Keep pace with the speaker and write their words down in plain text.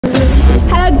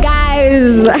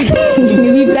guys,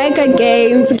 we're back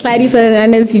again to Clyde for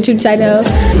Nana's YouTube channel.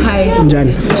 Hi, I'm Jan.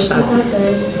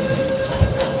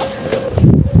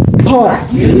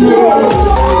 Pause.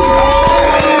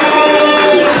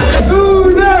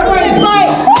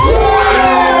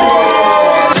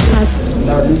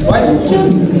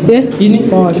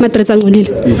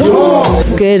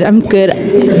 Good, I'm good.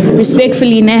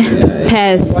 Respectfully, ne?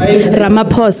 Pass. Rama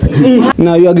pause.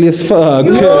 Now you ugly as fuck.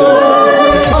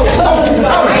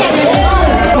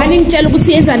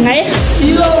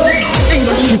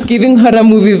 She's giving her a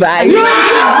movie vibe.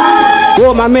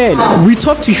 Oh my man, we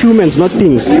talk to humans, not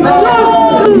things.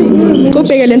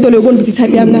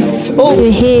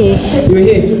 Oh, hey.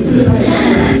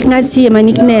 That's my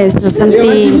nickness or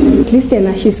something.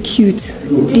 Listen, she's cute.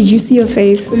 Did you see her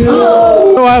face?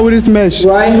 Why would it smash?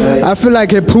 Why? I feel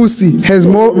like her pussy has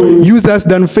more users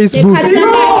than Facebook.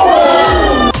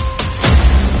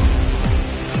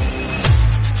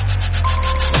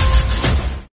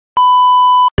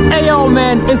 Hey yo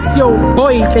man, it's your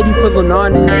boy Ready for the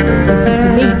Nanas. Listen to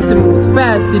Nathan, was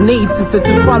fascinating, such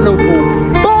a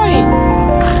followable boy.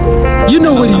 You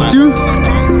know what he do.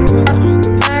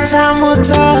 Time will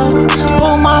tell,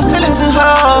 put my feelings in her.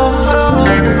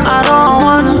 I don't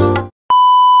wanna.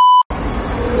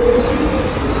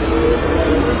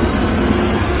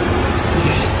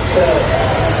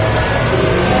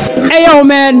 Hey yo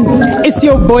man, it's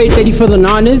your boy Ready for the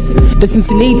Nanas. The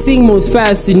scintillating, most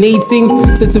fascinating,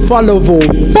 such a followable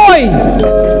boy.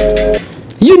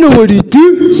 You know what he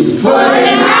do. For the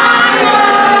Nanas!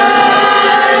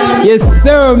 Yes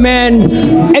sir man.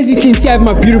 As you can see, I have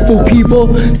my beautiful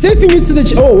people. So if you're new to the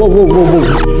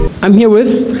whoa. I'm here with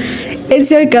It's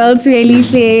your girl,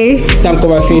 Tuelise. Thank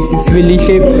my face, it's really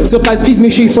shape. So guys, please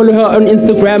make sure you follow her on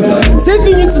Instagram. So if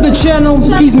you're new to the channel,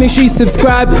 please make sure you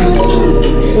subscribe.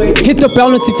 Hit the bell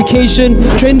notification.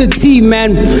 Join the team,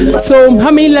 man. So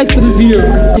how many likes for this video?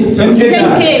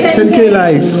 10K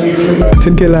likes.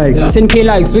 10K likes. 10K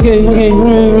likes. Okay.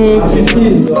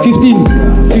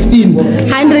 15.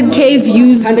 100K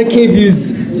views. 100K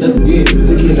views.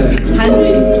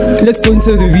 Let's go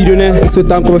into the video now. So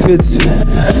thank you my face.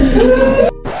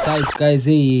 Guys,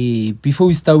 hey, before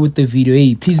we start with the video,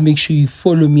 hey, please make sure you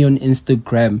follow me on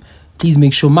Instagram. Please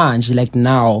make sure, man, like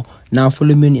now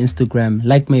follow me on Instagram,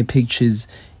 like my pictures.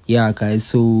 Yeah, guys,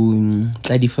 so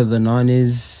Ready for the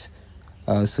Nanas.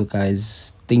 So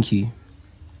guys, thank you.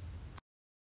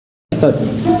 Start.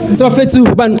 So fethu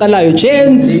banqalayo,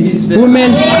 gents,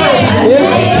 women.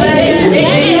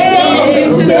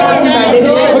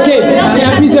 Okay,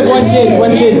 yeah, please have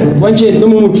one chain, no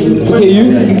more. Okay, you,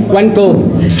 one girl.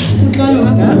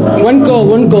 One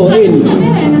girl, hey.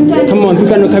 Come on,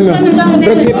 come here.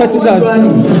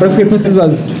 Rock, paper,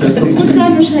 scissors.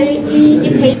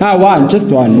 One, just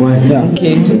one. Yeah.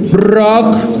 Okay.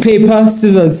 Rock, paper,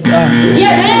 scissors.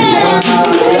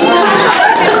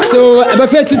 So, but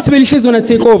she's gonna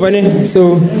take over, ne?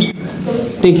 So,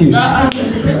 thank you.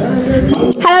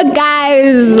 Hello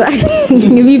guys,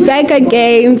 we're back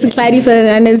again to Clyde for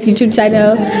Nana's YouTube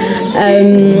channel.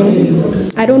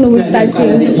 I don't know who's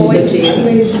starting.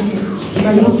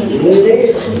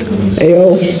 Hey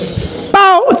yo.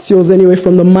 Bow! It's yours anyway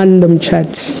from the Mandem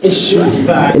chat.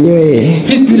 Anyway.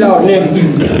 Please be loud, ne?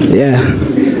 Yeah.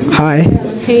 Hi.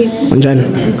 Hey. I'm Jan.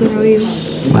 I'm good, how are you?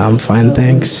 I'm fine,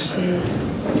 thanks.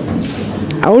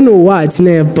 I don't know why it's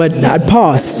near, but I'd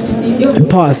pass.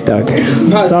 Dog.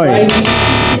 Sorry.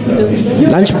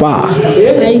 Lunch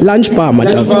bar, my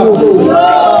dog.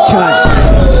 Try.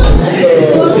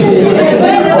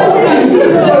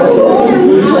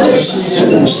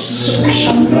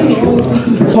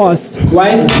 Pause.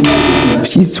 Why?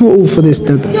 She's too old for this,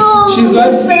 dog. She's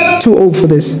what? Too old for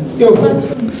this. Yo.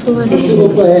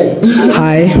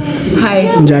 Hi.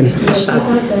 I'm Jan.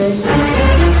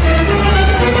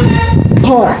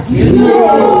 Pause.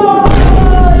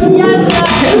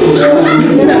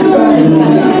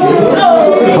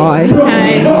 Hi.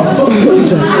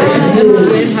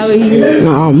 How are you?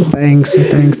 Thanks.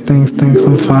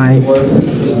 I'm fine.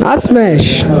 I'd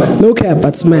smash. No cap,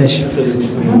 I'd smash.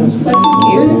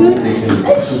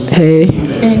 Hey.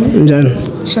 I'm Jan.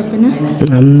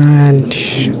 I'm not.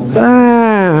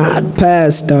 I'd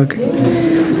pass, dog.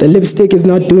 The lipstick is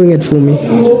not doing it for me.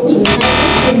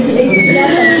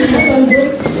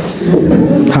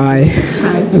 Hi.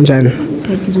 I'm Jan.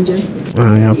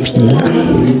 Yeah, peel.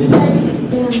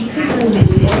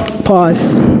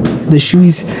 Pause. The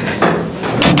shoes.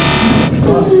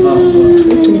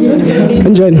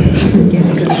 I'm Jan.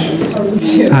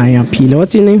 Yeah, peel.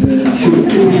 What's your name?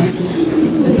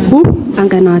 Who?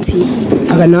 Anganati.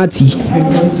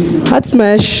 Hot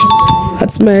smash.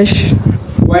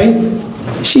 Why?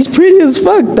 She's pretty as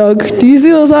fuck, dog. Do you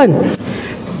see the sun?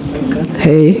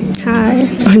 Hey. Hi.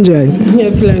 Anjani?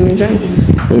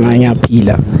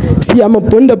 Pila. See, I'm a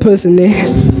bunda person, eh?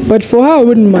 But for her, I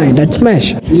wouldn't mind. I'd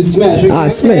smash. You'd smash. Okay.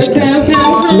 I'd smash that.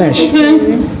 Smash.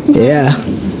 Yeah.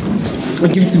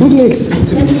 Who's next?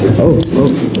 Oh.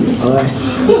 Alright.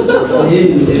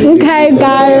 Okay,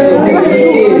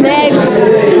 guys. Next.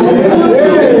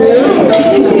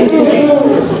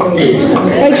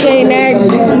 Okay,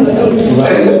 next.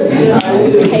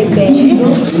 Hey, babe.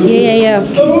 Yeah.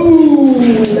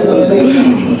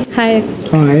 Hi.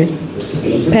 Hi.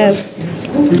 Pass.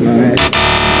 Alright.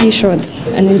 He's short.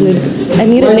 I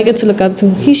need a nigga to look up to.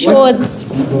 He's short.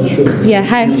 Yeah,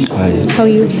 hi. Hi. How are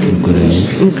you? I'm good.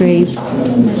 I'm great.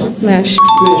 Smash.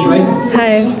 Smash, right?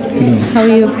 Hi. How are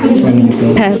you?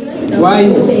 Pass. Why?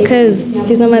 Because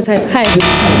he's not my type. Hi.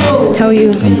 How are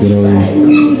you? I'm good. How are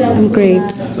you? I'm great.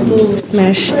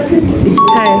 Smash.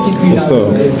 Hi. What's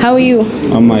up? How are you?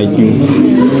 I'm like you.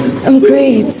 I'm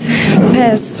great.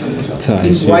 Pass.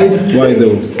 Tired. Why? Why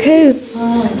though? Cause I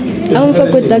don't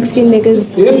fuck with dark skinned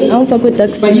niggas. I don't fuck with dark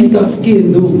But skinned he's niggas. dark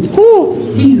skinned though. Who?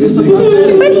 He's also dark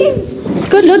skinned. But he's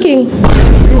good looking.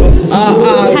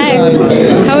 Hi.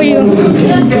 How are you?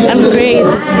 I'm great.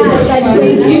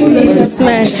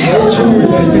 Smash.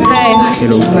 Hi.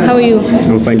 Hello. How are you?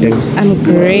 I'm fine, thanks. I'm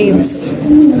great.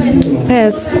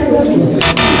 Pass.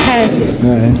 Hi.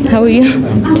 How are you?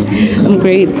 I'm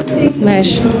great.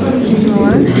 Smash.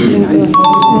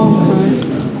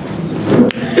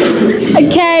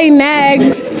 Okay,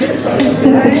 next.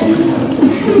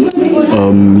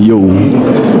 Yo,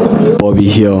 Bobby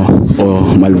here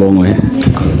or Malbongwe.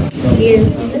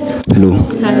 Yes. Hello.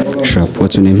 Sharp.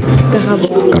 What's your name?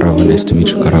 Karabo. Nice to meet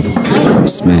you, Karabo.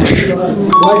 Smash.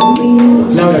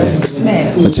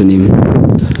 What's your name?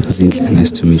 Zintle.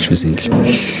 Nice to meet you, Zintle.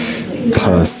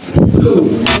 Pass.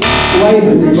 Why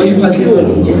you passing?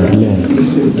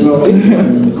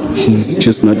 She's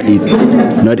just not it.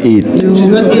 Not it. She's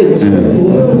not it.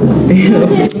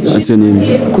 What's your name?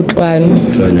 Kutwan.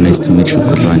 Kutwana. Nice to meet you,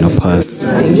 Kutwana. Pass.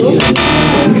 Yo,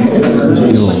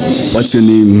 what's your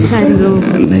name? Tando.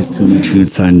 Nice to meet you,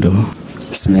 Tando.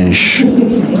 Smash.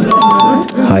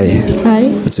 Hi. Hi.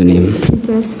 What's your name?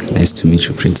 Princess. Nice to meet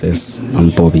you, Princess. I'm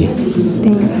Bobby.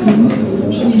 Thank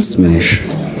you. Smash.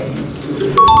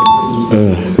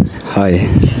 Hi.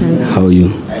 How are you?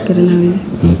 Good and how are you?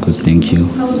 I'm good, thank you.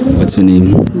 What's your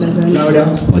name?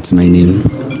 Lazana. What's my name?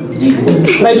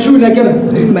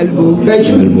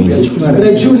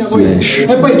 Smash.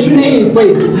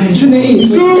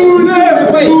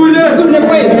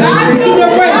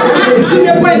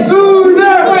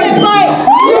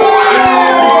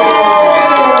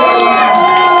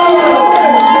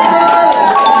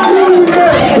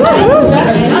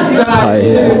 Hi.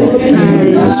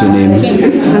 What's your name?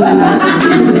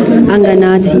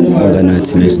 Anganati.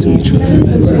 Anganati. Nice to meet you.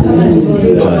 Anganati.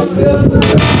 Pass. Hi.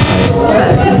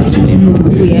 What's your name?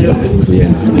 Fiero.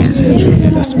 Vienna. Nice to meet you.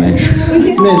 Vienna. Smash.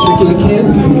 Smash,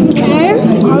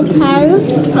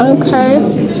 Okay.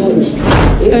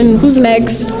 And who's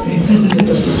next?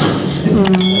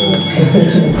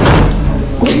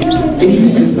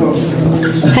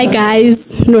 Hi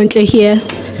guys. Nontle here.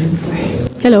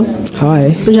 Hello. Hi.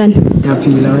 Unjani?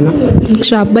 Ngiyaphila wena.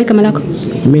 Sharp. Bye igama lakho.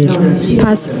 Mila.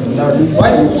 Pass.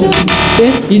 What?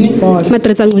 Yeah.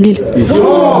 Madrets angcolile.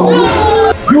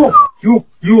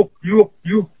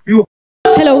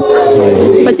 Hello.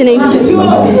 What's your name?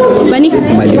 Bunny?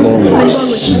 Malibongo.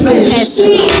 Pass.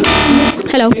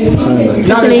 Hello.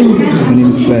 What's your name? My name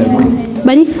is Black.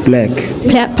 Bunny? Black.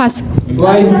 Pass.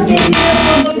 Why?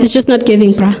 It's just not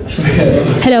giving, bruh.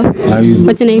 Hello. How are you?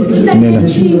 What's your name? Mela.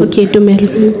 Okay, Dumelo.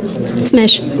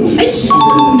 Smash.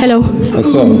 Hello.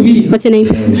 What's up? What's your name?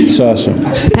 Shasha.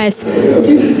 Pass.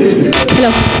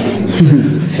 Hello.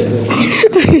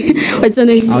 What's your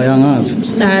name? Ayangazi.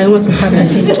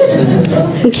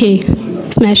 Okay.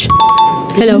 Smash.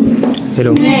 Hello.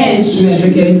 Hello.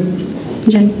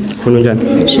 Jan.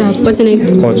 Kununjani? Sharp. What's your name?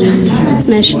 Kojo.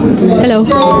 Smash. Hello.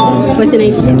 What's your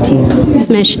name?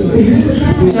 Smash.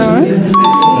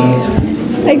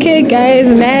 Okay, guys,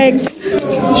 next.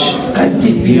 Guys,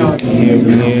 please be out.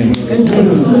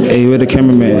 Hey, we're the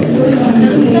cameraman.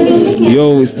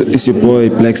 Yo, it's your boy,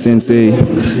 Black Sensei.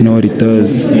 You know what he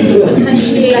does.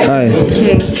 Hi.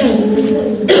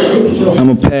 I'm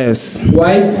a pass.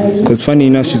 Why? Because funny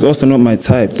enough, she's also not my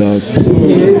type, dog.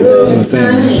 You know what I'm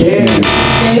saying? Yeah.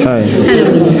 Hi.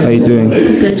 How you doing?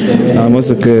 I'm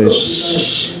also good.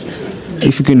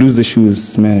 If you can lose the shoes,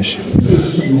 smash.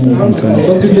 I'm telling you.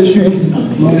 What's with the shoes?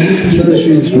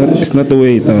 It's not the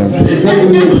way, dog.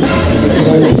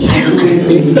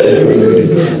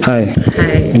 Hi.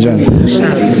 Hi. John.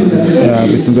 Yeah,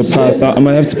 this is a pass. I'm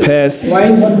gonna have to pass.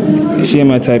 Why? She ain't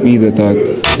my type either, dog.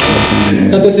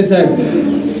 Not what's your type?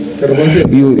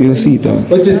 You'll see, dog.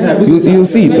 What's your type? You'll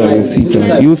see, dog. You'll see,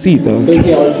 dog. You'll see, dog.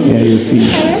 Okay, I'll see. Yeah, you'll see.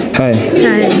 Hi.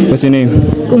 Hi. What's your name?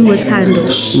 Kungotando.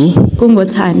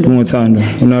 Kungotando. Kungotando.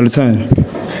 Unalutando.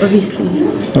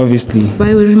 Obviously.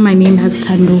 Why wouldn't my name have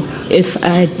Tando if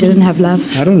I didn't have love?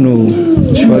 I don't know.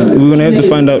 But we're gonna have to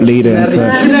find out later. Nah,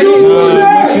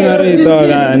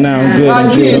 I'm good.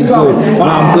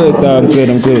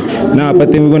 I'm good. Nah,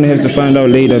 but then we're gonna have to find out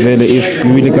later, Vela, if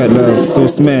you really got love. So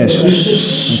smash.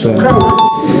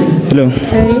 Hello.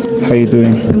 Hi. How you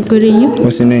doing? I'm good, and you?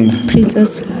 What's your name?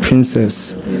 Princess.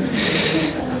 Princess.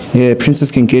 Yeah,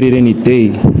 Princess can get it any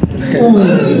day.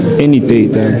 Any day,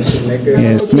 dog.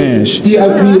 Yeah, smash. Do you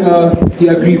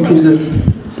agree, Princess?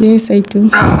 Yes, I do.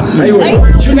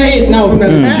 Tuna it now.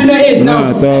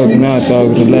 Nah, dog.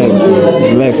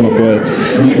 Relax, my boy.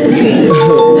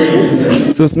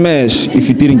 So smash. If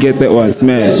you didn't get that one,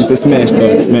 smash. It's a smash,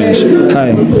 dog. Smash.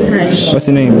 Hi. What's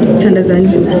your name?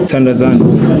 Tandazan.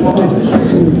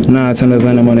 Nah,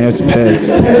 Tandazan, I'm gonna have to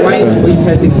pass. Why are you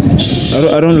passing?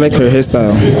 I don't like her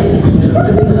hairstyle.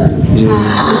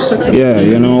 Yeah,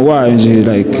 you know why? And she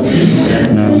like,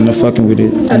 nah, I'm not fucking with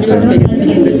it.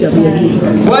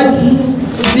 What?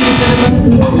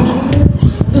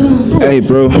 Hey,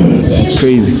 bro.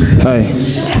 Crazy. Hi.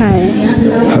 Hi.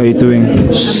 How you doing? I'm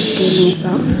good,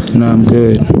 myself. Nah, I'm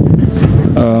good.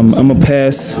 I'm a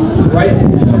pass. Right?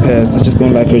 I'm a pass. I just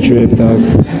don't like her drip, dog.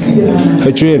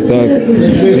 Her drip, dog.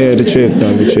 Yeah, the drip,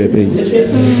 dog. The drip. Hey.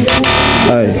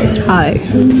 Hi. Hi.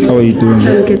 How are you doing?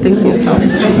 I'm good, thanks yourself.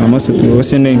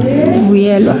 What's your name?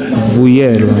 Vuyelwa.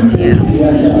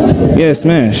 Yeah,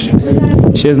 smash.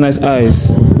 She has nice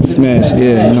eyes. Smash.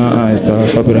 Yeah, no eyes, dog.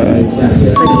 Fuck with her eyes. It's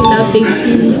like you love they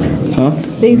twins. Huh?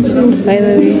 They twins, by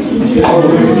the way.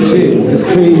 Shit, that's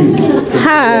crazy.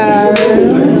 Hi.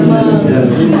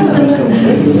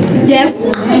 Yes,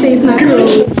 it's my girl.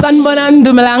 Sanbonan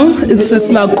Dumelang, it's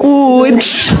my good.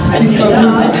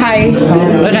 Hi.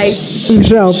 Right.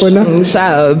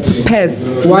 Sharp. Pes.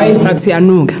 Why?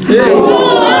 Ratianuga. Hi.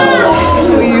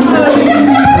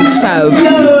 Sharp.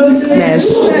 Smash.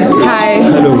 Hi.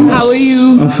 Hello. How are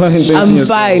you? I'm fine, thank you. I'm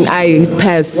fine. I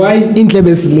pass. Why?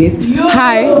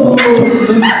 Hi.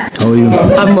 How are you?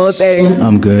 I'm more thanks.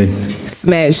 I'm good.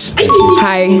 Smash.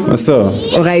 Hi. What's up?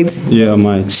 Alright. Yeah,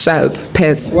 Mike. Sharp.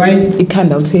 Pass. Why? You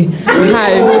can't out here.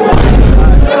 Hi.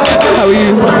 How are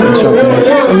you?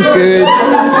 I'm good.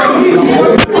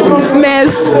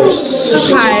 Smash.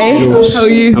 Hi. How are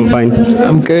you? I'm fine.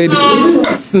 I'm good.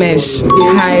 Smash.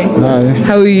 Hi. Hi.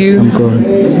 How are you? I'm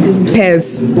good.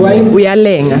 Pass. Why? We are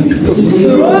lenga.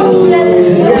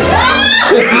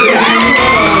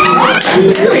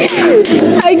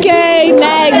 Okay,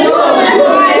 next.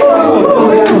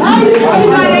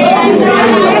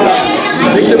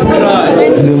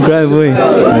 Don't cry, boy.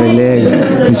 Relax.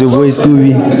 It's your boy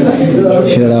Scooby.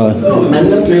 Shout out.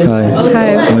 Hi. Hi.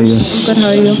 How are you? Good, how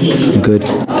are you? I'm good.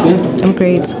 I'm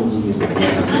great.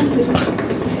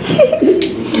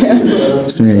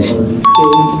 Smash.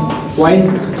 Why?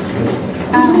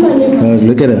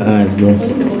 Look at her eyes, bro.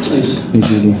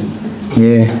 Literally.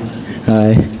 Yeah.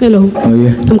 Hi. Hello. How are you?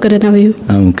 I'm good, and how are you?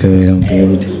 I'm good.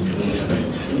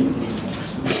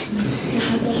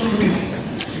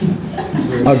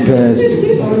 I'll pass.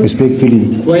 Respectfully.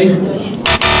 Why?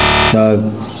 Dog.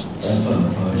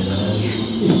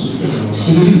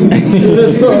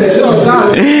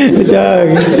 Dog.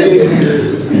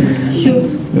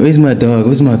 Where's my dog?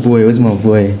 Where's my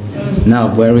boy? Now,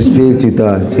 boy, I respect you,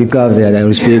 dog. Pick up that. I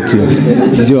respect you.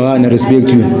 This is your hand. I respect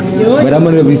you. But I'm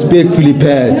gonna respectfully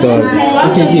pass, dog.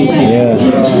 Okay. Yeah.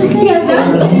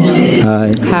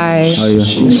 Hi. Hi. How are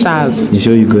you? Sharp. You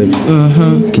sure you good?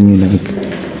 Mm-hmm. Can you like?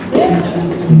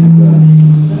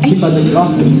 Keep out the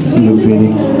glasses. You look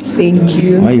pretty. Thank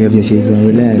you. Why you have your shades on?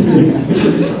 Relax. You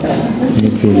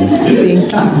look pretty. Thank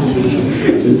you.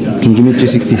 Can you give me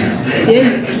 260? Kiss.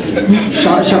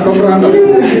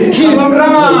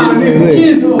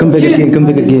 Come back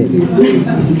again.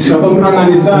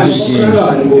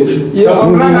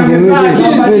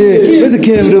 Where's the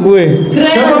camera, boy? Look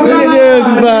at this,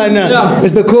 man.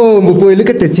 It's the combo, boy. Look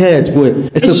at the tats, boy.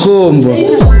 It's the combo.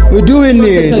 We're doing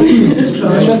it.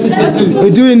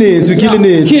 We're doing it. We're killing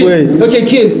it, boy. Okay,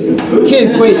 kiss,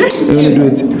 wait. You wanna do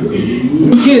it?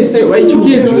 Kiss, wait,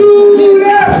 kiss.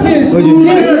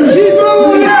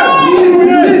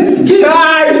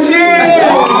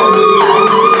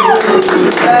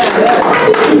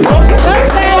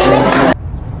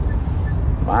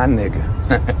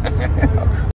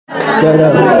 Shout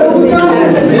out.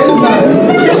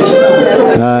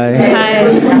 Hi. Hi.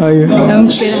 How are you? I'm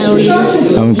good. How are you?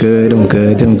 I'm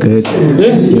good.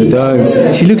 Your dog.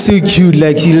 She looks so cute.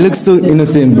 Like she looks so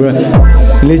innocent, bro.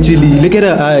 Literally, look at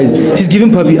her eyes. She's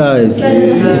giving puppy eyes.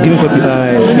 And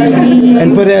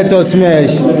for that, I'll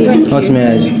smash.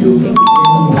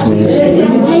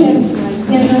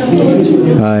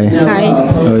 Hi. Hi.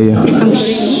 How are you? I'm good.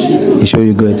 You sure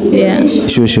you're good? Yeah.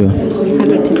 Sure.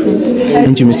 100%.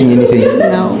 Ain't you missing anything?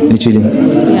 No. Literally.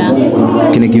 Yeah.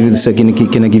 Can I give you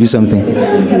Can I give you something?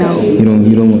 No. You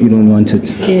don't want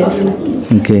it. Yes.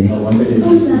 Okay.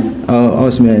 I'll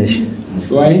smash.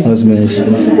 Why? I'll smash.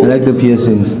 I like the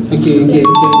piercings. Okay.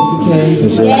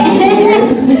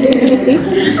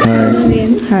 Hi.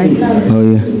 Hi. How are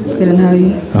you? Good, and how are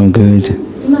you? I'm good.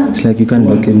 It's like you can't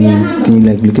look at me. Can you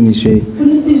like look at me straight?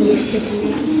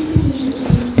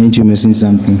 Ain't you missing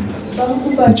something?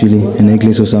 Actually, a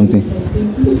necklace or something.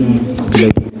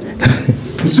 Like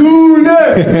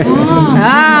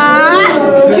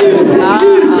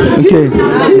okay. Do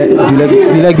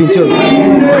you like being choked?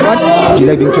 What? Do you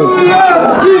like being choked? Can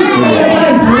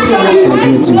I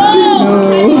give it to you?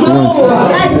 No.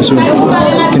 Sure.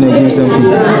 Can I give you something?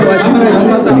 What? Can I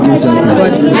give you something?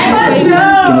 What? Can I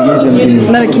give you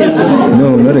something? Not a kiss.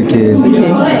 No, not a kiss.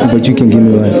 Okay. But you can give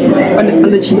me one. On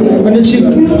the cheek.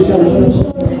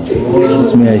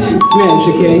 Smash.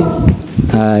 Okay.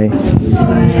 Hi.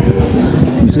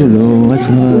 You're so low. What's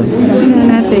up?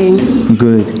 Nothing. You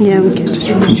good? Yeah, I'm good.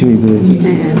 You sure you're good?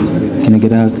 Can I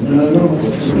get a hug?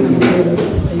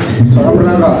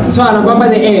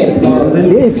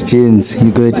 Yeah, exchange.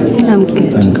 You good? I'm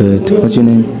good. I'm good. What's your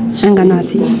name?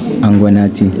 Anganati.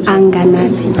 Anganati.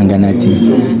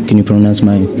 Can you pronounce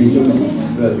mine?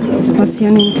 What's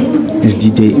your name? It's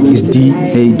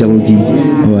D-A-D-D-Y.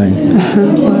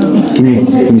 Can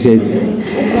you say it?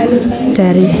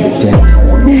 Daddy.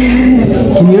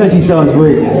 Can you hear how she sounds,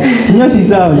 boy? Can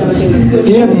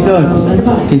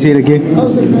you say it again?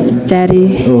 Daddy.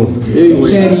 Oh.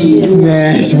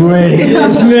 Smash, boy.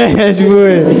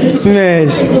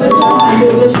 Smash.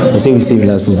 I say we save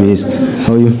last for best.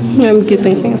 How are you? I'm good,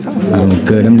 thanks. I'm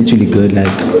good. I'm literally good.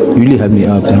 Like, you really had me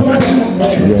up, huh?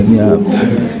 You had me up.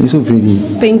 You're so pretty.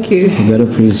 Thank you. You got a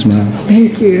pretty smile.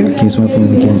 Thank you. Can you smile for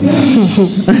me again?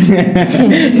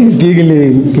 She's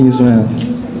giggling. Can you smile?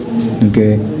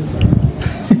 Okay.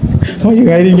 Why are you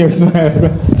hiding your smile?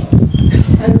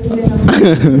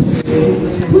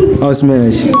 Oh,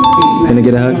 smash. Can I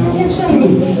get a hug?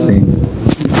 Thanks.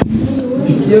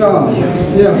 Yeah.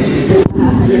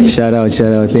 Shout out.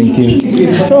 Thank you.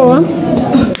 So,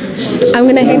 I'm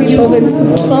gonna hand it over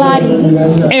to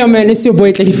Claudia. Hey man, it's your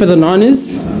boy Claudia for the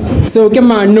Nanas. So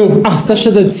come on, no.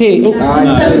 Sasha the T.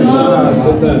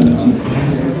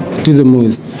 Do the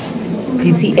most.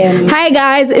 DTM. Hi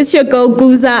guys, it's your girl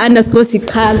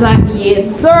Guza_Sikaza.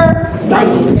 Yes, sir.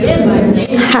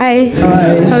 Hi.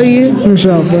 How are you? I'm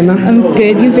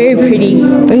good. You're very pretty.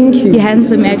 Thank you. You're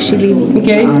handsome, actually.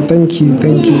 Okay. Thank you.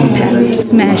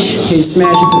 Smash. Okay,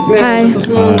 smash. It's a smash. Hi. It's a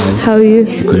smash. How are you?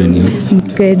 Good and you?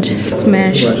 Good.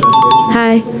 Smash.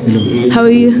 Hi. How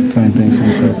are you? Fine, thanks.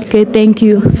 What's up? Good, thank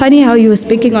you. Funny how you were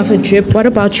speaking of a drip. What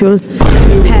about yours?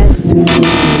 Pass.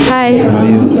 Hi. How are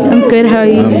you? I'm good. How are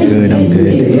you? I'm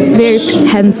good. Very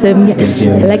handsome. Yes.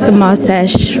 I like the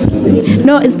mustache.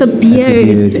 No, it's the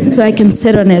beard. So I can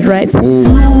sit on it, right?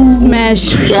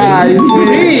 Smash.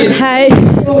 Hi.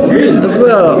 What's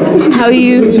up? How are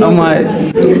you?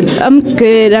 I'm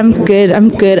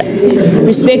good.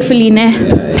 Respectfully, ne?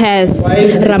 Pass.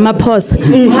 Ramaphosa.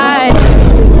 Hi.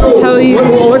 How are you?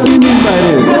 What do you mean by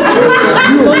this?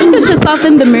 Go look at yourself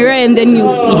in the mirror and then you'll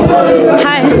see.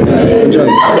 Hi.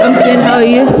 I'm good. How are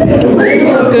you?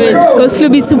 Good. Go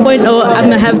Sluby 2.0. I'm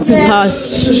gonna have to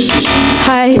pass.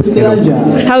 Hi.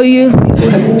 How are you?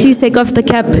 Please take off the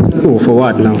cap. Oh, for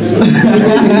what now?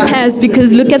 Pass,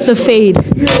 because look at the fade.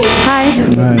 Hi.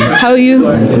 How are you?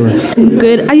 I'm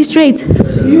good. Are you straight?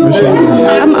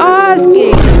 I'm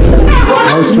asking.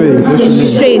 I'm straight.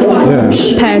 Straight. Yeah.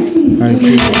 Pass.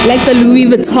 Like the Louis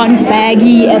Vuitton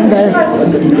baggy and the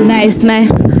nice. Pass.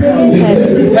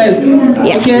 Yes.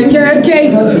 Yeah. Okay.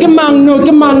 Come on,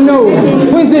 no.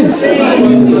 Who is it?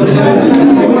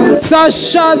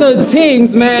 Sasha the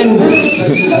Things, man.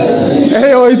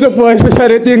 Hey, it's a boy, Sasha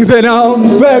the Things, and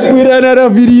I'm back with another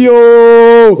video.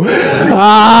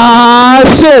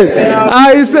 Shit.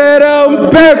 I said I'm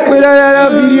back with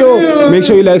another video. Make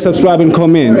sure you like, subscribe, and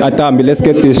comment. Atambi, let's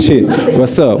get this shit.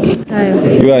 What's up?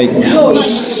 You right?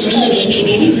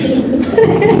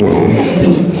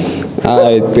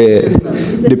 Alright, bet.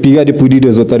 The piga de pudi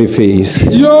does not face.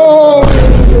 Yo!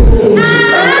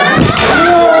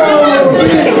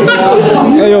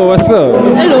 Hey, yo, what's up?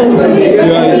 Hello.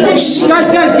 Guys.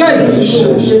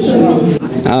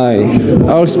 Hi,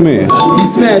 I'll smash. You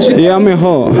smash. Yeah, I'm in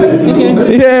home.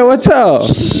 Okay. Yeah, what's up?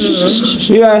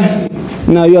 Yeah.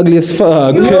 Now you ugly as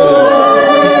fuck.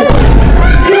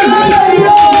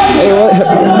 Hey,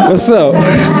 what's up?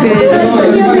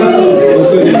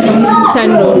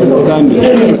 Tando.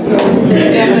 Yes.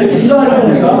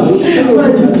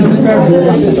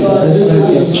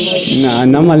 Nah,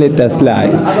 I'ma let that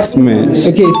slide. Smash.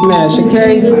 Okay, smash.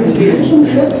 Okay.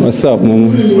 What's up,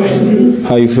 mama?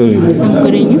 How you feeling? I'm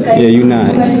good, and you? Yeah, you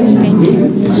nice. Thank you.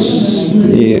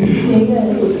 Yeah.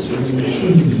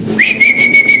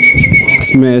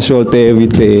 Smash all day, every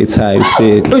day type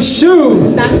shit. Oh,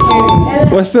 shoot.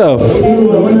 What's up?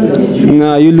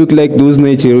 Nah, you look like those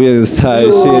Nigerians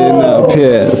type shit. Nah,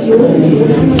 Pierce.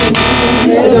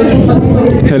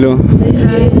 Hello.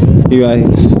 You right?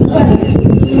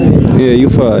 Yeah, you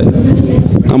fine.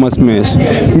 I'm a smash.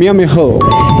 Me, I'm a hoe.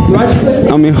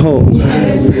 I'm a hoe.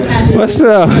 What's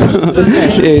up?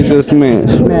 Yeah, it's a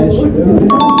smash.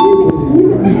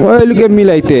 Why you look at me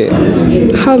like that?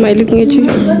 How am I looking at you?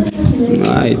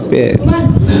 I bet.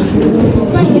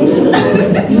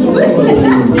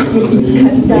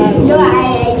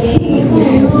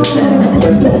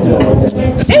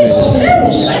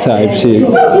 Type shit.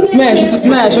 Smash, it's a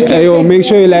smash. Okay. Hey, yo, make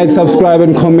sure you like, subscribe,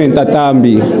 and comment at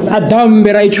Atambi.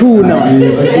 Adambe raichuna.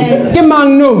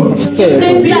 Kemangno.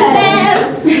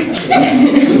 Princess.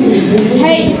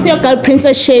 Hey, it's your girl,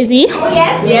 Princess Shazy.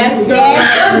 Yes,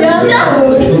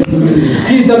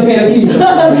 Keep the pen, keep.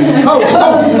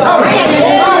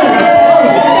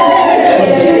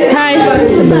 Hi.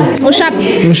 Oh, sharp.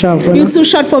 You too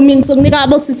short for me. So, nigga,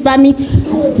 about to spam me.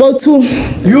 Go to.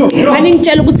 I didn't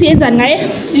tell you to enter,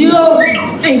 guys.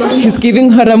 He's giving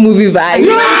her a movie vibe.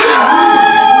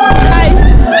 Hi.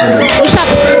 Oh, sharp.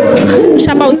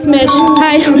 Sharp, I'll smash.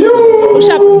 Hi. Oh,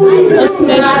 sharp. I'll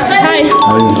smash. Hi.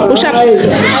 Oh, sharp. I'll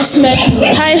smash.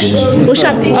 Hi. Oh,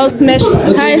 sharp. I'll smash.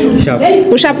 Hi.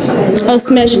 Oh, sharp. I'll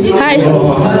smash. Hi.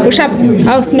 Oh, sharp.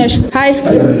 I'll smash. Hi.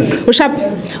 Oh, sharp.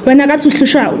 When I got to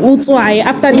Shusha, why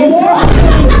after this,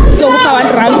 so we can one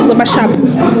round of a sharp.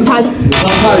 Pass.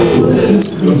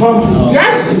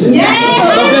 Yes.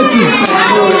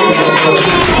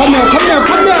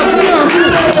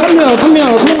 Come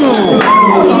here.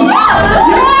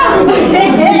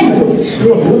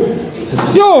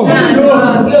 Yo,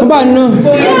 come on, no.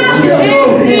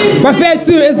 My favorite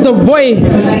too is the boy.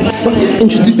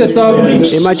 Introduce yourself.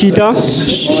 Hey, Machita.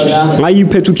 Why you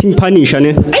pay to King Punish,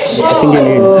 ne? King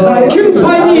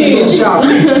Punish.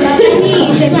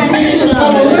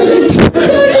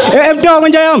 Hey,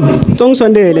 dog, don't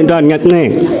Sunday, and done get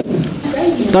name.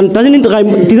 Doesn't it rhyme?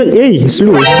 Hey,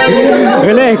 slow.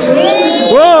 Relax.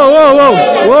 Whoa.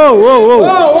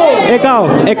 Echo.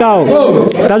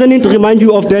 Doesn't it remind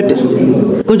you of that?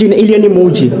 Continue alien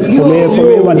emoji for me.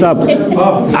 What's up?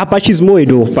 Apache's more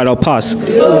though, but I'll pass.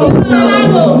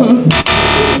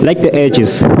 Like the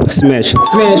edges. Smash.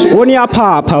 Only a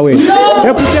power.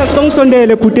 Don't Sunday,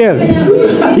 le puter.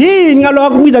 He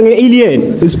ngalog with an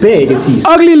alien. It's bad.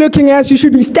 Ugly looking ass, you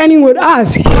should be standing with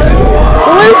us. Wait for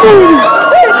me.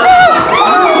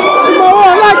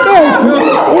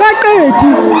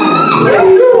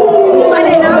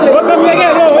 Welcome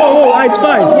again. It's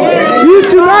fine. You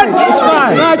should run. It's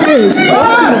fine. Okay.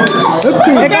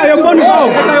 I got your phone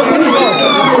off.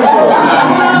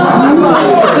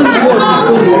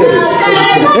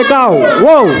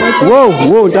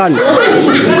 Whoa, done.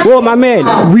 Whoa, my man.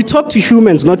 We talk to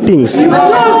humans, not things.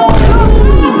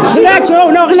 Relax,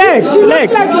 relax.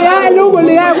 Relax.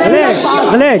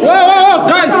 Whoa,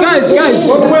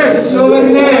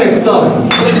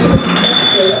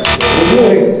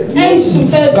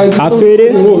 guys. I feel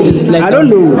it. I don't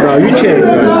know, bro. You check.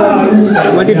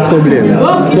 What is the problem?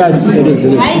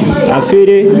 I feel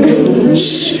it.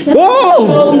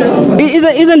 Whoa!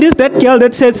 Isn't this that girl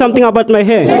that said something about my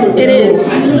hair? It is.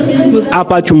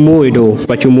 But you moido.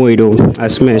 I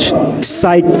smash.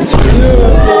 Sight.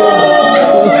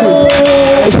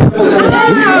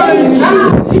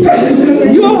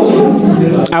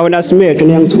 I wanna smash. I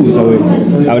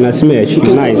wanna smash.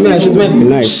 Nice.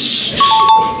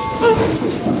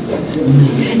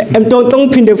 Don't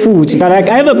pin the food. Like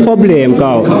I have a problem,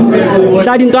 girl.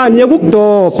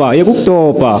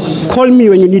 Call me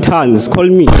when you need hands. Call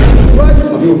me.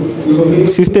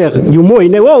 Sister, you more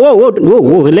in there.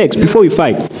 Whoa, relax before we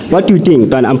fight. What do you think?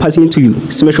 Then I'm passing it to you.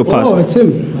 Smash or pass? Oh, it's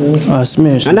him.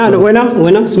 Smash. And now,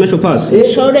 winner, smash or pass?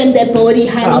 Show them the body,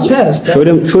 honey.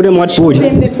 Show them what body. Show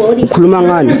them the body.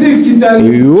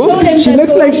 You? She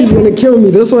looks like she's gonna kill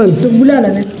me. This one.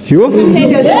 You?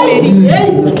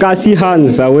 Kasi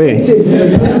hands away. we.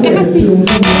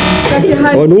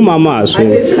 Onu mamas we.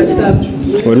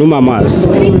 Onu mamas.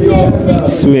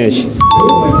 Smash.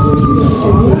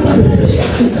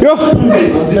 Yo.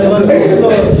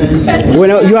 When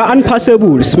you are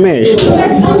unpassable, smash.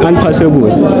 Unpassable.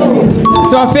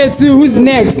 So I feel too. Who's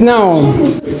next now?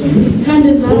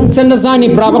 Tandazani,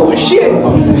 bravo. Shit.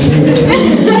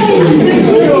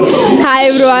 Hi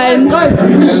everyone.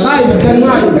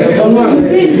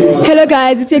 Hello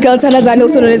guys, it's your girl Tandazani,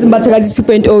 also known as Mbatagazi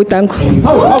 2.0. Thank you.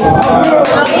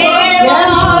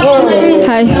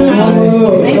 Hi.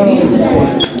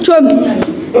 Chom.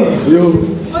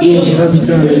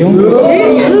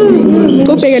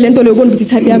 Go pay a lento logo with this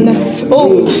happy amna.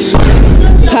 Oh.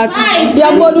 Pass.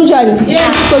 Yeah, more than Jan.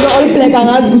 Because all black and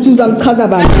as good to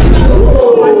Kazaban.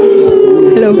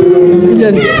 Hello,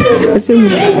 Jan.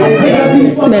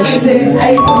 Smash.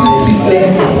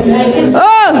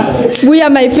 Oh, we are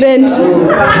my friend.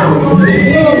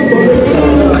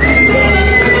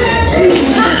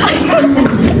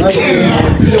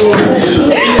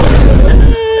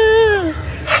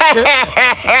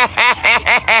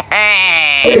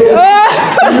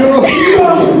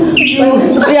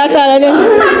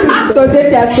 So this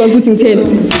is so good in 10.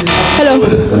 Hello.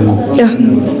 Yeah.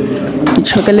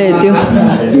 Chocolate. Yo.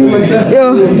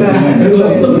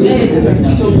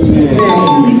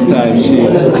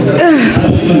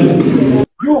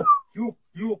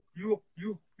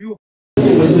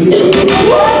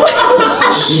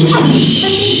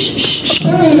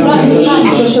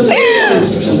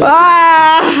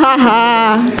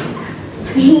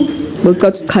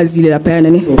 Got to Kazile la pena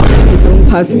ni.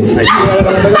 Pass.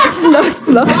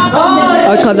 Slow.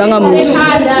 Akazanga muntu.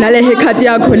 Nale haircut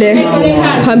yakho le.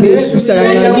 Hambe ususa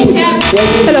kancane.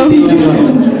 Hello.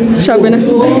 Shabena.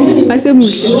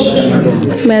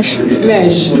 Asemuhle. Smash.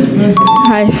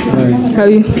 Hi. How are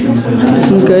you?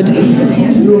 I'm good.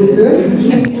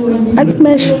 At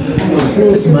Smash.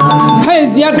 Hey,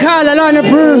 ziyakhala lana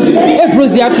bro. Bro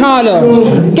ziyakhala.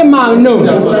 Come on, no.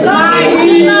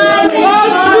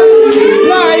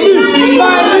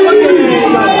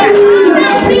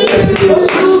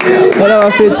 Hello,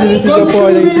 Afeti, this is your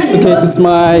boy, it's okay to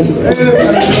smile.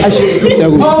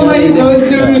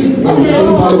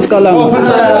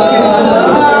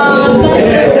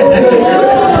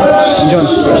 John.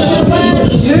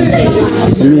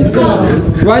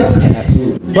 Right?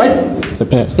 What? It's a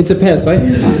pass. It's a pass, right?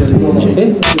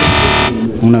 Okay.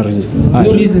 No reason. Hi.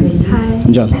 No reason. Hi.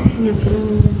 John.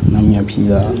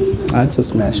 Namiyapila. It's a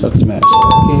smash. Hot smash.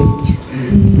 Okay.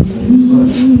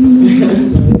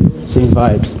 Same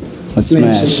vibes. Hot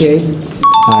smash. Okay.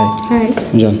 Hi.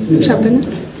 John. Shabana.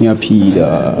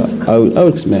 Namiyapila. I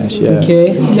would smash. Yeah.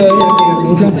 Okay.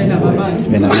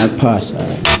 When I not pass.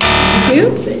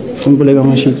 You? Tumbulega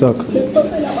mashi talk.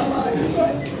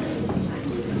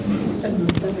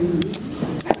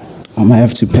 I might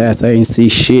have to pass. I ain't see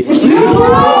shit.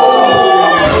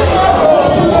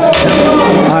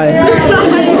 Hi.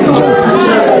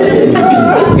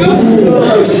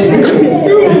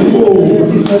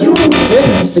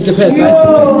 It's a pass, right?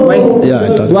 Why? Yeah, I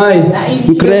thought. Why?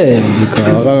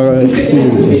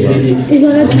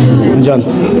 John.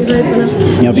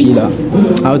 Nyapila.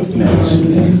 Out smash.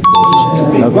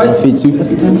 What? Fit you.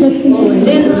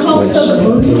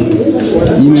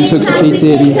 You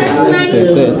intoxicated.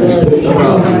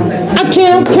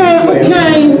 Okay.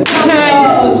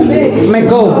 My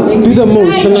goal. Do the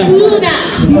most.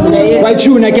 Why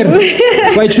tune? I get it.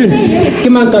 Why tune?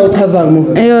 Come on, go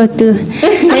Tazamo.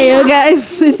 Hey, yo,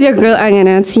 guys. It's your girl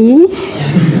Anganati.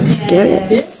 Let's get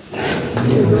it.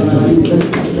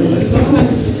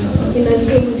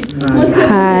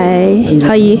 Hi. How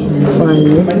are you?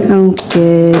 Fine. I'm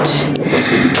good.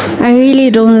 I really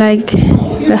don't like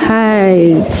the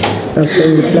height. That's why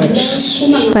you flash.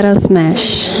 But I'll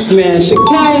smash. Smash.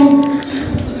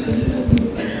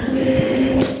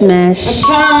 Smash.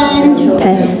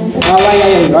 Pass.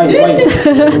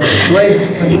 Why?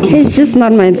 He's just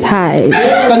not my type.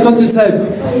 What's your type?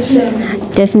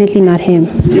 Definitely not him.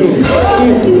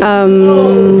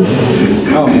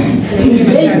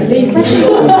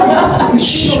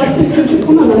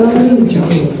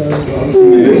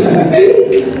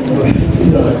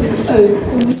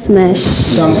 Smash.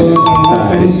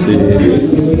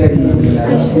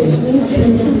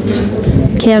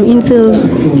 Okay, I'm into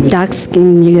dark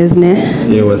skin niggas, ne?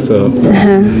 Yeah, what's up?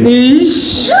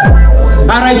 Ish.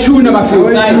 Alright, tune about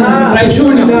food. Right,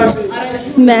 tune.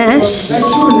 Smash.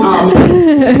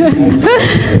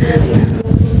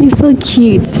 You're so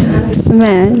cute.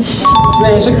 Smash.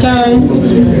 Okay.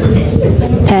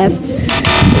 Pass.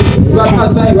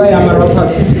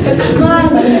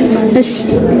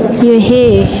 Your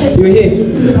hair.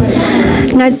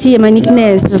 That's your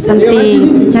manicness or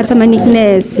something. That's a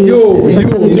manicness or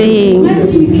something.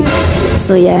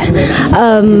 So yeah.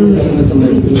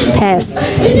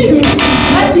 Pass.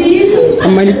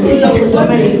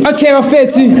 Okay,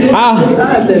 Wafeti.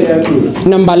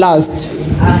 Number last.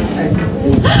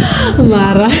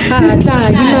 Mara,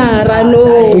 no.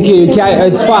 Okay,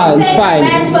 it's fine.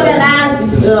 That's for the last.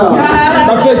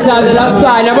 Wafeti, the last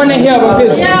time. I want to hear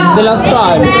Wafeti. The last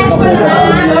time.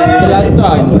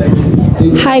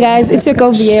 Hi guys, it's your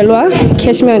girl Vielwa.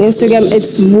 Catch me on Instagram.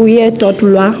 It's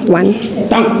vuye.lwa1.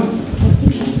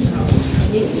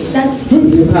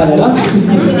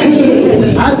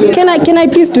 Can I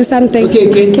please do something? Okay.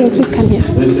 Can you please come here?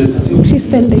 Please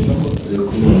stand there.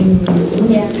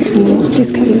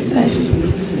 Please come this side.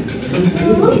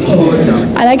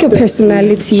 I like your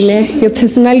personality, ne? Your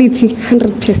personality,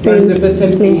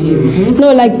 100%.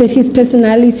 No, like, but his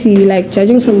personality, like,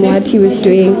 judging from what he was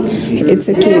doing, it's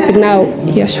okay. But now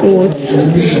you're short,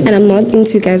 and I'm not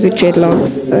into guys with dreadlocks,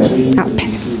 so I'll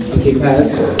pass. Okay,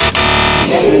 pass.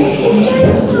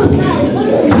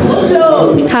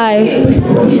 Hi,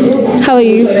 how are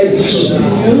you?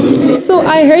 So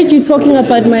I heard you talking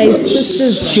about my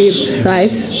sister's drip,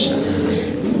 right?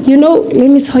 You know, let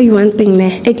me tell you one thing,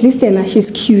 ne? At least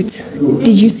she's cute.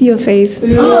 Did you see her face?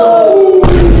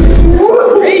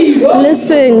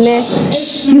 Listen, ne?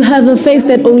 You have a face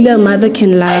that only a mother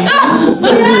can love.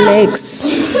 So relax.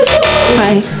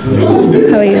 Hi,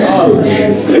 how are you?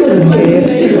 Good.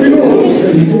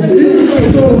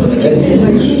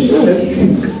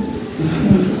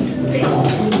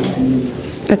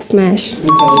 That's Smash.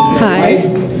 Hi.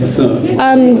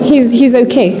 He's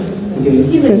okay.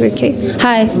 He's okay.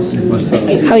 Hi.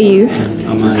 How are you?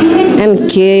 I'm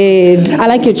good. I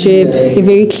like your drip. You're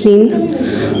very clean.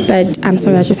 But I'm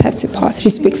sorry, I just have to pause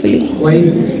respectfully.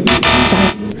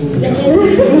 Just.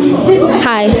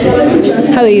 Hi.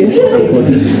 How are you?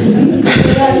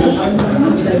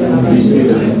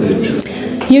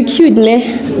 You're cute, ne?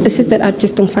 It's just that I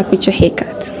just don't fuck with your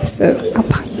haircut. So I'll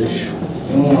pass.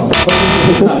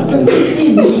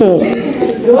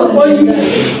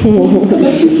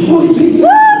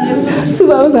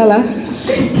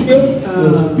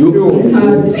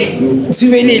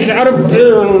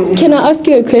 Can I ask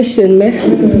you a question, ne?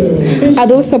 Are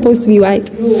those supposed to be white?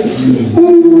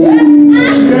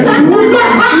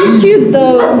 Cute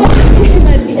though.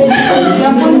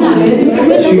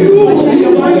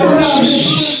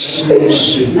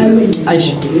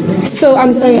 So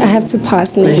I'm sorry, I have to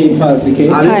pass now. Okay, pass, okay.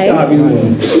 Hi.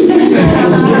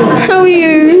 How are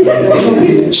you?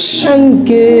 I'm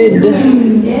good.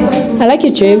 I like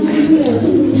your drip.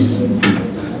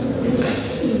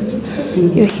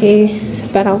 Your hair,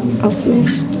 but I'll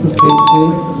smash.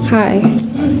 Hi.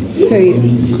 How are you?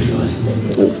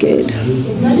 I'm good.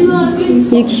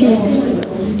 You're cute.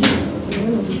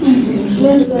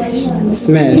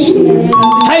 Smash.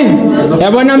 Hey,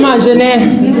 yabona manje ne.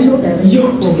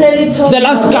 The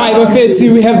last guy Bafethi,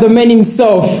 we have the man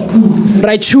himself,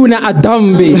 Raichuna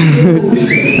Adambe.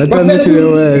 Adambe to the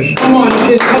world. Come on.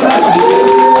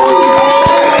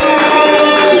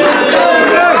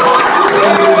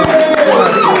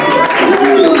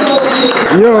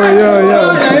 Yo.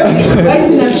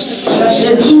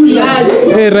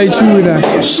 Hey, Raichuna.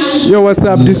 Yo, what's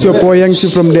up? This is your boy Young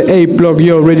from the A Block.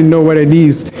 You already know what it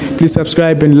is. Please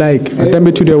subscribe and like.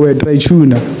 Adambe to the word,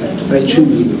 Raichuna.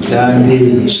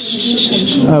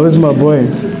 Where's my boy?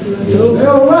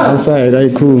 Outside,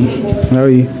 right, cool. How are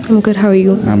you? I'm good, how are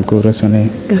you? I'm good. What's your name?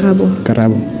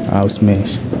 Karabo. I'll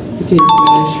smash. Okay,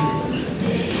 Smash.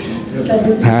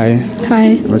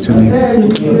 Hi. What's your name? Hi.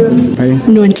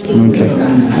 Nonke.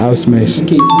 I'll smash.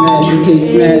 Okay,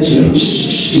 Smash.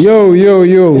 Yo.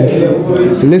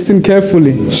 Listen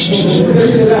carefully.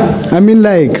 I mean,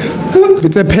 like,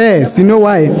 it's a pass. You know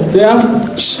why? Yeah.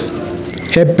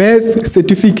 Her birth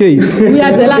certificate.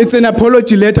 It's an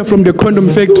apology letter from the condom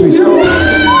factory.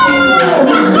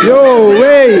 Yo,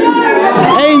 wait.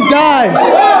 Ain't done.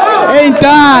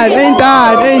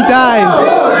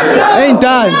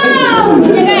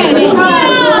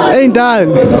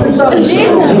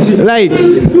 Like,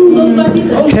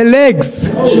 her legs,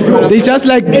 they just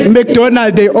like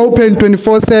McDonald's, they open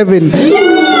 24/7.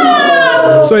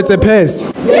 So it's a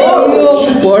pass.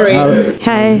 Boring.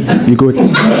 Hi. You good?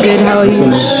 Good, how are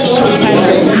you?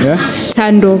 Yeah?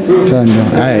 Tando.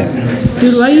 Aye.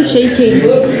 Dude, why are you shaking?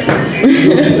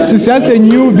 She's just a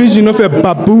new vision of a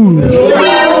baboon.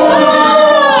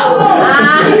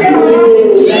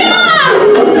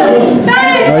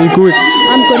 Are you good?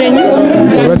 I'm good, and you?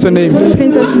 What's your name?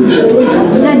 Princess.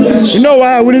 You know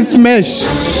why I wouldn't smash?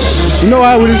 You know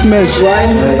why I wouldn't smash?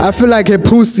 Why? I feel like a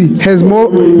pussy has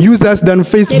more users than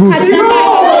Facebook.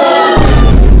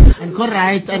 And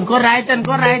correct. And correct.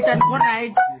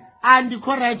 You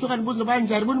can boost the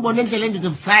bunch. I wouldn't want to tell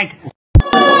you psych.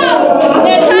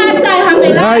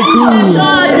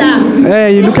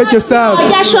 Hey, look at yourself.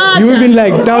 You're even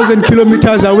like 1,000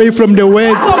 kilometers away from the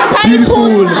world.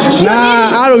 Beautiful.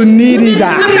 Nah, I don't need it.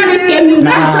 Nah.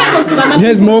 He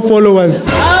has more followers.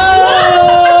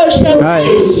 Hi.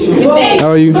 How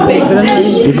are you?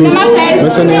 You good?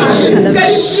 What's your name?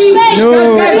 No.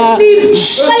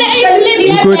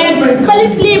 You good?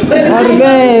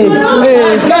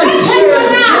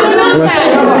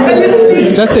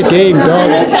 It's just a game, dog.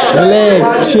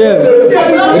 Relax, chill.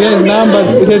 It has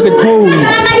numbers, it has a code.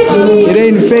 It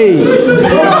ain't fake.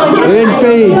 It ain't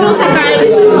fake. It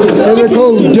has a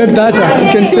code. Do you have data?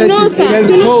 You can search it. It has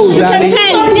a code, darling.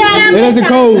 It has a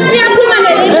code.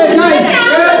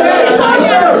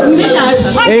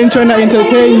 Ain't trying to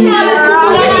entertain you.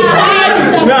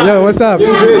 Yo, what's up? Good.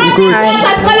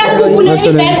 What's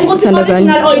your name? Yo,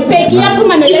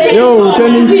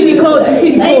 can you?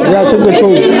 Yeah, check the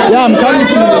code. Yeah, I'm coming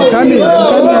to you. I'm coming.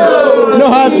 You know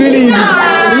how I'm feeling.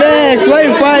 Relax. Why are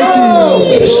you fighting?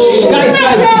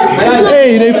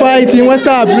 Hey, they fighting. What's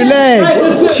up?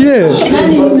 Relax. Chill.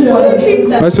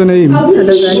 What's your name?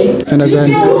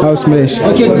 Tanazani. How smash?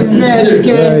 Okay, to smash.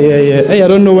 Okay. Yeah. Hey, I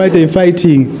don't know why they're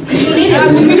fighting.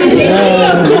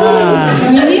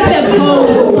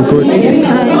 Good.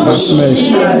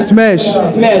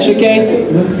 Smash, okay?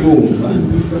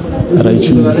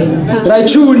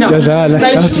 Raichuna.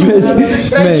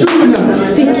 Smash.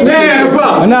 Never.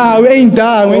 Nah, we ain't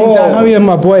done. How are you,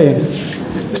 my boy?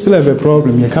 Still have a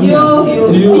problem here. Come on.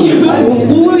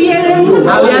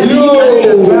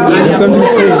 Something to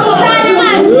say.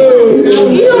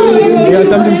 You got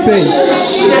something to say?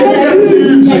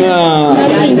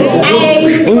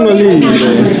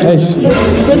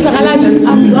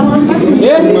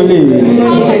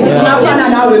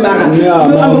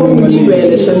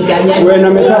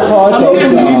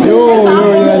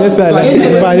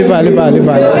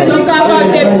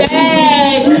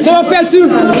 So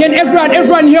can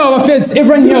everyone here?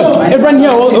 Everyone here.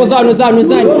 What's on?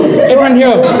 Everyone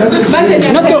here.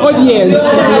 Not the audience.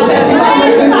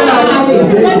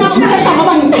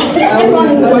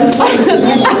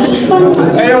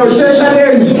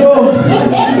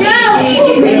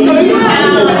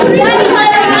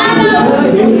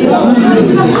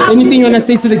 Anything you want to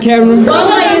say to the camera?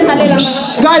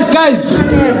 Guys.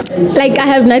 Like, I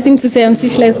have nothing to say. I'm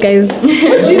speechless, guys.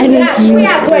 Honestly.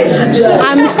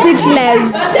 I'm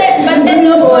speechless.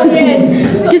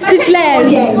 Just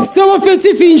speechless. So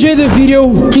if you enjoyed the video,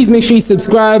 please make sure you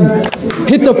subscribe.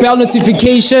 Hit the bell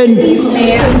notification.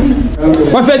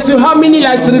 So how many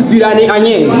likes for this video?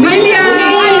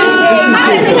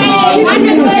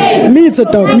 Meter.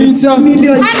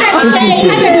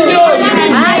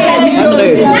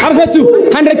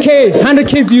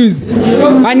 100k views.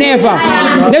 I never.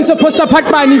 Then to post a part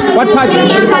money. What part?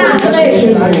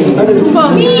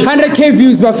 100k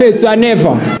views, Buffett. So I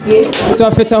never. So I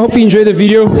hope you enjoy the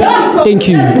video. Thank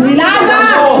you.